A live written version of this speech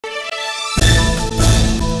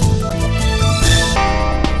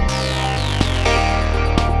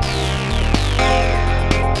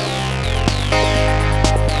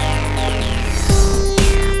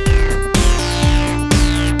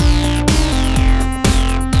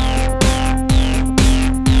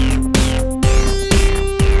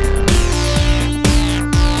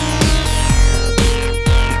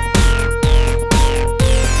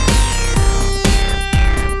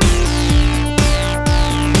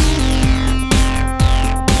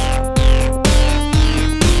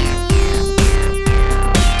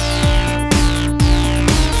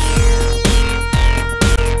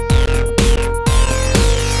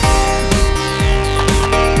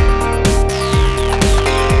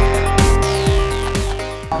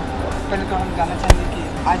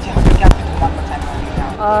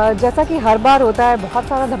जैसा कि हर बार होता है, बहुत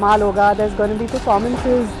सारा धमाल होगा. There's going to be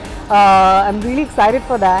performances. I'm really excited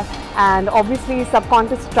for that. And obviously सब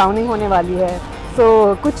contest crowning होने वाली है. So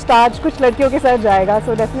कुछ ताज कुछ लड़कियों के साथ जाएगा.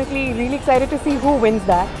 So definitely really excited to see who wins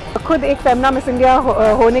that. खुद एक फेमना मिस इंडिया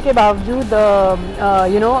होने के बावजूद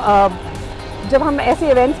जब हम ऐसे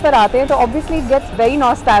इवेंट्स पर आते हैं तो obviously it gets very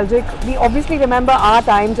nostalgic. We obviously remember our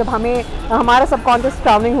time जब हमारा सब contest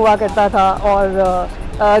crowning हुआ करता था और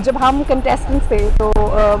जब हम contestants थे तो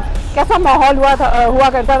कैसा माहौल हुआ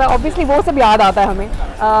करता था. Obviously वो सब याद आता है हमें.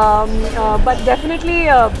 But definitely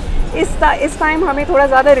इस टाइम हमें थोड़ा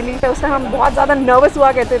ज़्यादा रिलीफ है. उस टाइम हम बहुत ज़्यादा नर्वस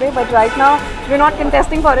हुआ करते थे. But right now we're not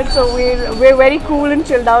contesting for it, so we're very cool and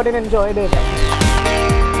chilled out and enjoyed it.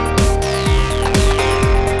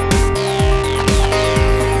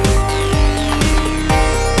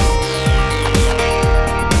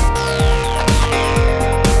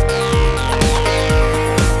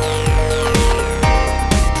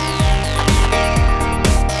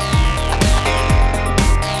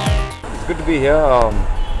 Good to be here.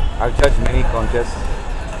 I've judged many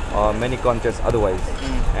contests otherwise,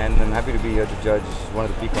 and I'm happy to be here to judge one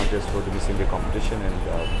of the pre-contests for the Miss India competition, and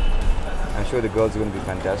I'm sure the girls are going to be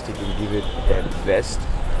fantastic and give it their best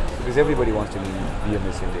because everybody wants to be a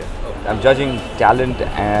Miss India. I'm judging talent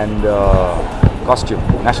and costume,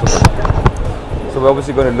 national costume. So we're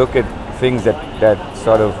obviously going to look at things that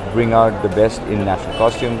sort of bring out the best in national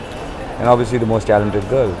costume. And obviously the most talented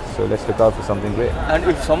girls, so let's look out for something great. And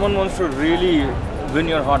if someone wants to really win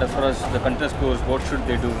your heart as far as the contest goes, what should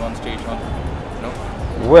they do on stage?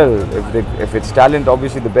 Well, if it's talent,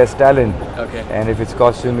 obviously the best talent. Okay. And if it's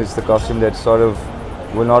costume, it's the costume that sort of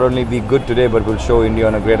will not only be good today, but will show India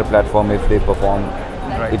on a greater platform if they perform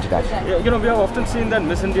internationally. Yeah, we have often seen that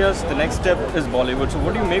Miss India's the next step is Bollywood. So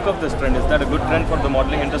what do you make of this trend? Is that a good trend for the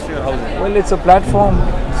modelling industry or how is it? Well, it's a platform.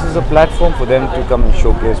 This is a platform for them to come and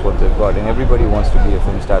showcase what they've got, and everybody wants to be a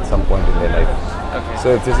film star at some point in their life. Okay.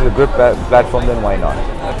 So if this is a good platform, then why not?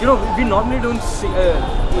 We normally don't see,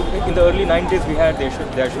 in the early 90s we had the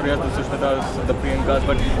Aishwaryas, the Sushmitas, the Priyankas,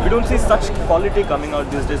 but we don't see such quality coming out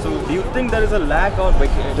these days. So do you think there is a lack or...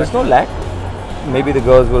 There's no lack. Maybe the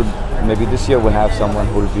girls will, maybe this year we'll have someone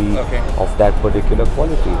who will be of that particular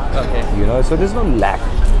quality. Okay. So there's no lack.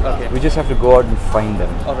 Okay. We just have to go out and find them.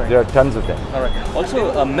 Alright. There are tons of them. Alright.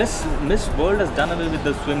 Also, Miss World has done away with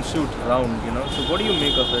the swimsuit round, So what do you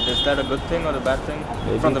make of it? Is that a good thing or a bad thing?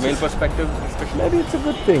 Maybe from the male perspective, especially? Maybe it's a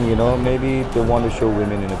good thing, Maybe they want to show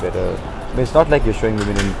women in a better... I mean, it's not like you're showing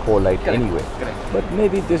women in poor light anyway. Correct. But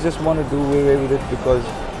maybe they just want to do away with it because...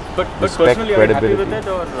 But personally, are you happy with it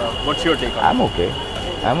or what's your take on it?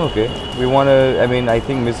 I'm okay. We want to... I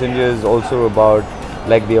think Miss India is also about,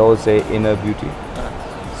 like they all say, inner beauty.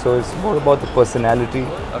 So it's more about the personality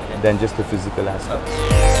than just the physical aspect.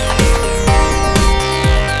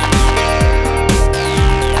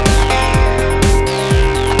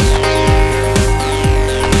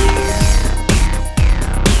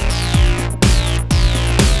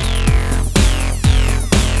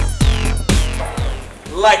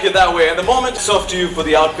 Like it that way. And the moment is off to you for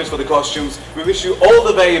the outfits, for the costumes. We wish you all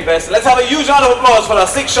the very best. Let's have a huge round of applause for our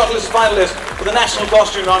 6 shortlisted finalists for the national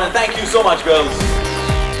costume round. And thank you so much, girls.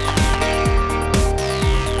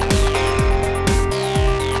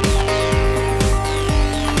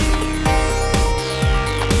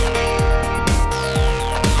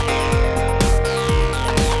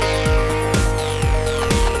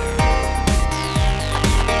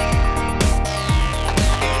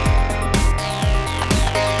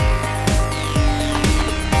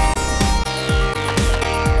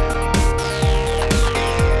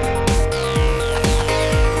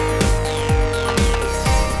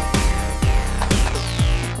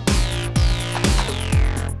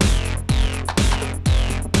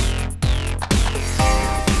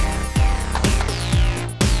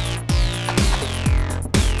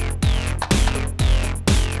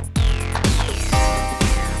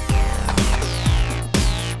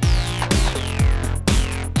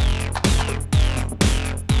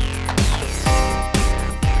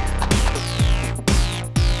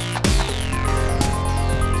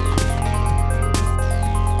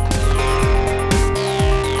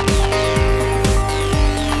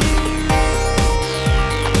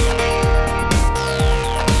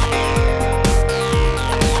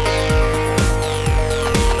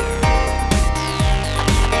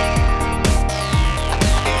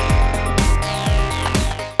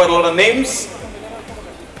 A lot of names.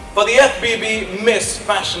 For the FBB Miss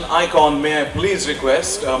Fashion Icon, may I please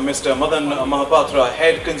request Mr. Madan Mahapatra,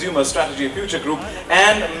 Head Consumer Strategy Future Group,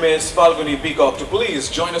 and Miss Falguni Peacock to please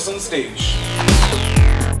join us on stage.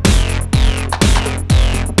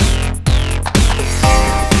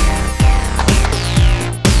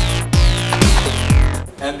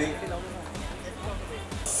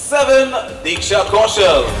 7, Diksha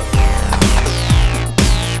Kaushal.